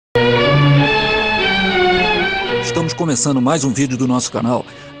Estamos começando mais um vídeo do nosso canal,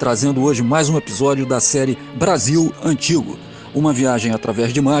 trazendo hoje mais um episódio da série Brasil Antigo, uma viagem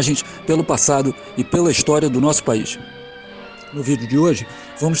através de imagens pelo passado e pela história do nosso país. No vídeo de hoje,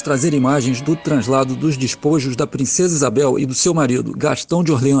 vamos trazer imagens do translado dos despojos da Princesa Isabel e do seu marido, Gastão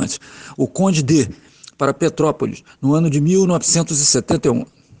de Orleans, o Conde D'Eu, para Petrópolis, no ano de 1971.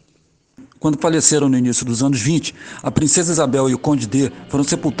 Quando faleceram no início dos anos 20, a Princesa Isabel e o Conde D'Eu foram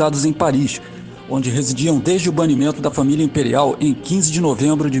sepultados em Paris, onde residiam desde o banimento da família imperial em 15 de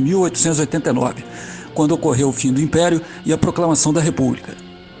novembro de 1889, quando ocorreu o fim do Império e a proclamação da República.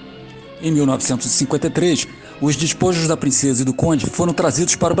 Em 1953, os despojos da princesa e do conde foram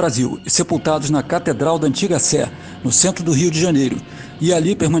trazidos para o Brasil e sepultados na Catedral da Antiga Sé, no centro do Rio de Janeiro, e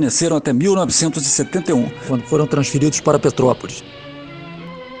ali permaneceram até 1971, quando foram transferidos para Petrópolis.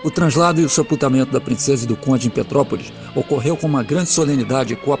 O translado e o sepultamento da princesa e do conde em Petrópolis ocorreu com uma grande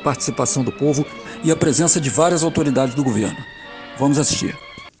solenidade, com a participação do povo e a presença de várias autoridades do governo. Vamos assistir.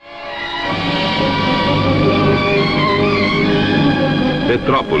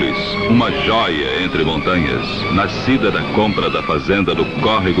 Petrópolis, uma joia entre montanhas, nascida da compra da fazenda do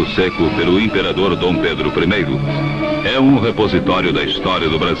Córrego Seco pelo imperador Dom Pedro I, é um repositório da história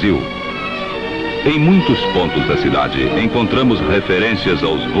do Brasil. Em muitos pontos da cidade, encontramos referências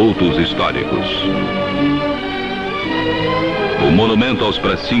aos vultos históricos. O monumento aos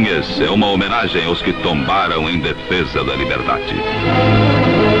pracinhas é uma homenagem aos que tombaram em defesa da liberdade.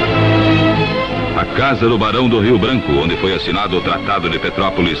 A casa do Barão do Rio Branco, onde foi assinado o Tratado de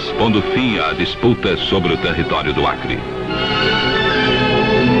Petrópolis, pondo fim à disputa sobre o território do Acre.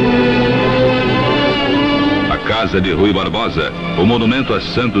 A casa de Rui Barbosa, o monumento a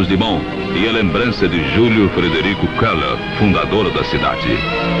Santos Dumont e a lembrança de Júlio Frederico Keller, fundador da cidade.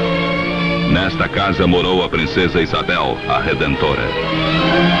 Nesta casa morou a Princesa Isabel, a Redentora.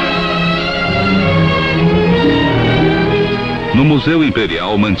 No Museu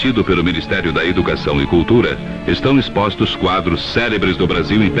Imperial, mantido pelo Ministério da Educação e Cultura, estão expostos quadros célebres do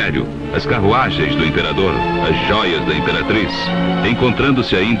Brasil Império, as carruagens do imperador, as joias da imperatriz,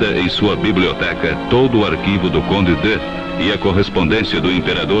 encontrando-se ainda em sua biblioteca todo o arquivo do Conde D'Eu e a correspondência do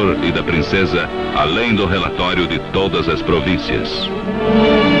imperador e da princesa, além do relatório de todas as províncias.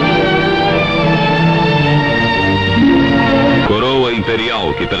 Coroa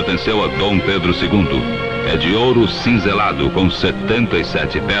imperial que pertenceu a Dom Pedro II. É de ouro cinzelado com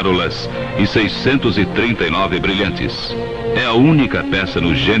 77 pérolas e 639 brilhantes. É a única peça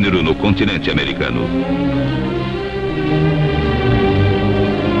no gênero no continente americano.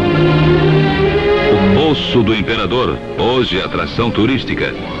 O Poço do Imperador, hoje atração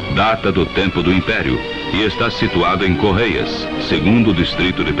turística, data do tempo do Império e está situado em Correias, segundo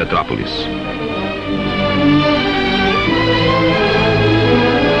distrito de Petrópolis.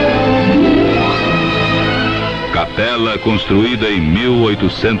 Capela construída em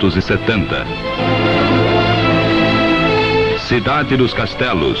 1870. Cidade dos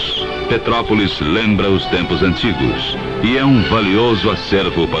Castelos. Petrópolis lembra os tempos antigos e é um valioso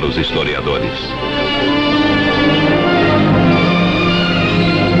acervo para os historiadores.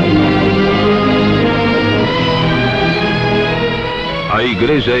 A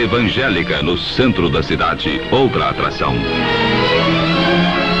Igreja Evangélica no centro da cidade, outra atração.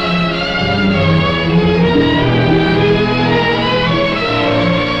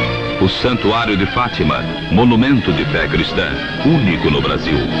 O Santuário de Fátima, monumento de fé cristã, único no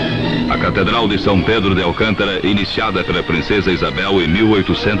Brasil. A Catedral de São Pedro de Alcântara, iniciada pela Princesa Isabel em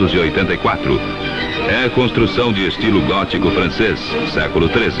 1884. É construção de estilo gótico francês, século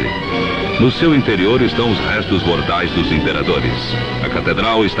XIII. No seu interior estão os restos mortais dos imperadores. A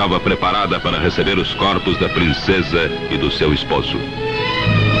catedral estava preparada para receber os corpos da princesa e do seu esposo.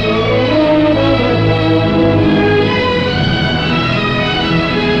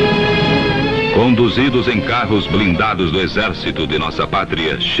 Conduzidos em carros blindados do exército de nossa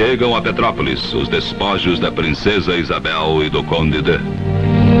pátria, chegam a Petrópolis os despojos da Princesa Isabel e do Conde D'Eu.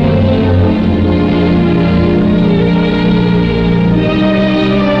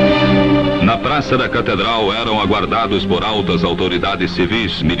 Na praça da catedral eram aguardados por altas autoridades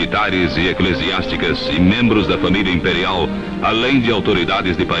civis, militares e eclesiásticas e membros da família imperial, além de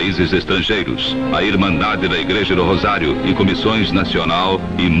autoridades de países estrangeiros, a Irmandade da Igreja do Rosário e comissões nacional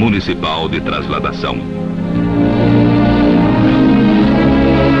e municipal de transladação.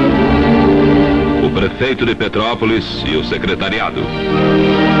 O prefeito de Petrópolis e o secretariado.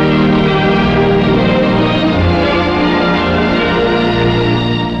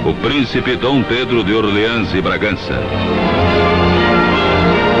 O príncipe Dom Pedro de Orleans e Bragança.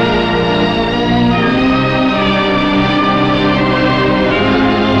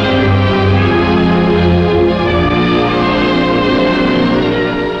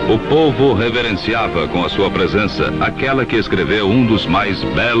 povo reverenciava com a sua presença aquela que escreveu um dos mais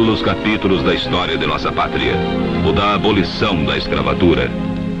belos capítulos da história de nossa pátria, o da abolição da escravatura.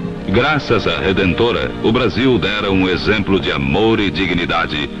 Graças à Redentora, o Brasil dera um exemplo de amor e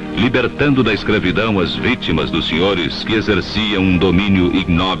dignidade, libertando da escravidão as vítimas dos senhores que exerciam um domínio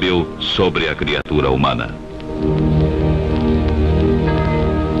ignóbil sobre a criatura humana.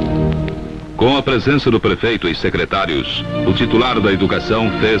 Com a presença do prefeito e secretários, o titular da educação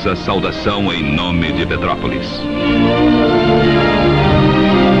fez a saudação em nome de Petrópolis.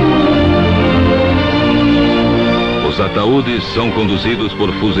 Os ataúdes são conduzidos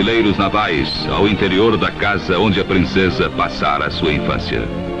por fuzileiros navais ao interior da casa onde a princesa passara a sua infância.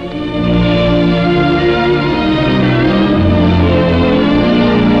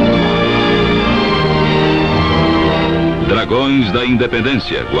 Dragões da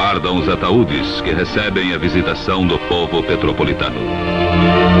Independência guardam os ataúdes que recebem a visitação do povo petropolitano.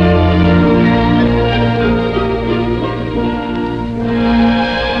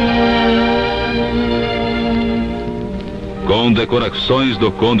 Com decorações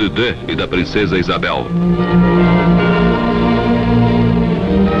do Conde D'Eu e da Princesa Isabel.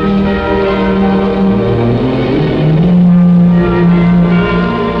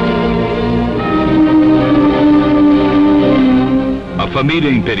 A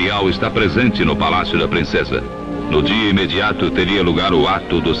família imperial está presente no Palácio da Princesa. No dia imediato teria lugar o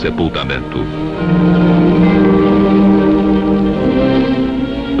ato do sepultamento.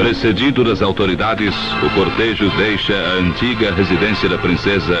 Precedido das autoridades, o cortejo deixa a antiga residência da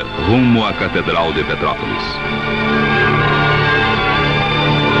princesa rumo à Catedral de Petrópolis.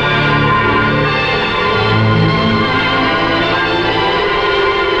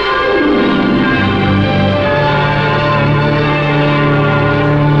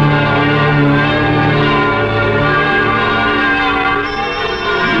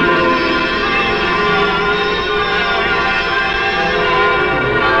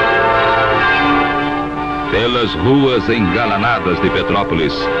 Pelas ruas engalanadas de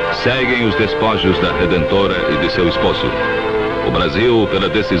Petrópolis, seguem os despojos da Redentora e de seu esposo. O Brasil, pela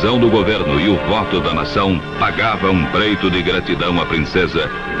decisão do governo e o voto da nação, pagava um preito de gratidão à princesa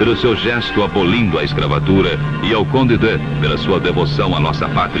pelo seu gesto abolindo a escravatura e ao Conde D'Eu pela sua devoção à nossa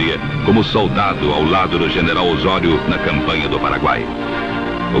pátria como soldado ao lado do general Osório na campanha do Paraguai.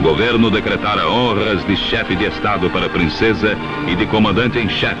 O governo decretara honras de chefe de Estado para a princesa e de comandante em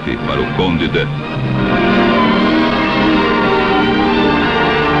chefe para o Conde D'Eu.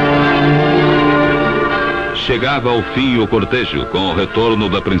 Chegava ao fim o cortejo com o retorno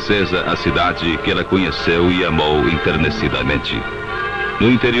da princesa à cidade que ela conheceu e amou enternecidamente. No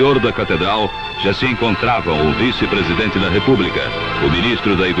interior da catedral já se encontravam o vice-presidente da República, o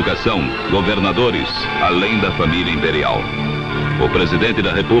ministro da Educação, governadores, além da família imperial. O presidente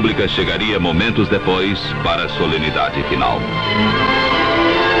da República chegaria momentos depois para a solenidade final.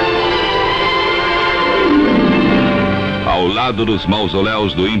 Ao lado dos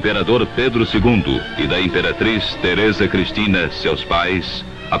mausoléus do imperador Pedro II e da imperatriz Teresa Cristina, seus pais,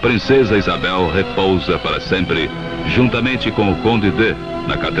 a princesa Isabel repousa para sempre, juntamente com o Conde D'Eu,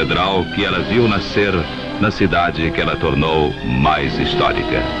 na catedral que ela viu nascer na cidade que ela tornou mais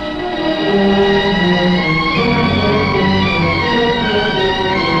histórica.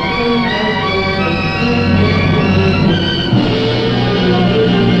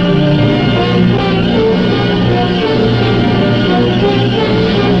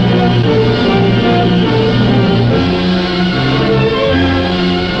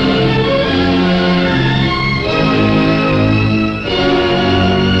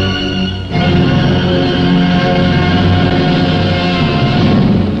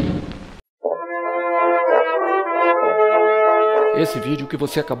 Esse vídeo que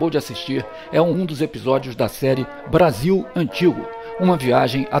você acabou de assistir é um dos episódios da série Brasil Antigo, uma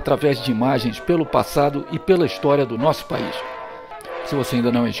viagem através de imagens pelo passado e pela história do nosso país. Se você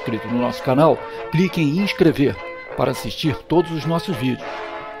ainda não é inscrito no nosso canal, clique em inscrever para assistir todos os nossos vídeos.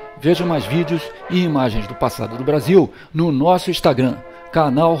 Veja mais vídeos e imagens do passado do Brasil no nosso Instagram,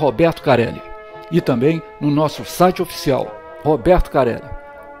 canal Roberto Carelli, e também no nosso site oficial,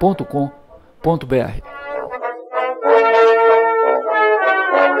 robertocarelli.com.br.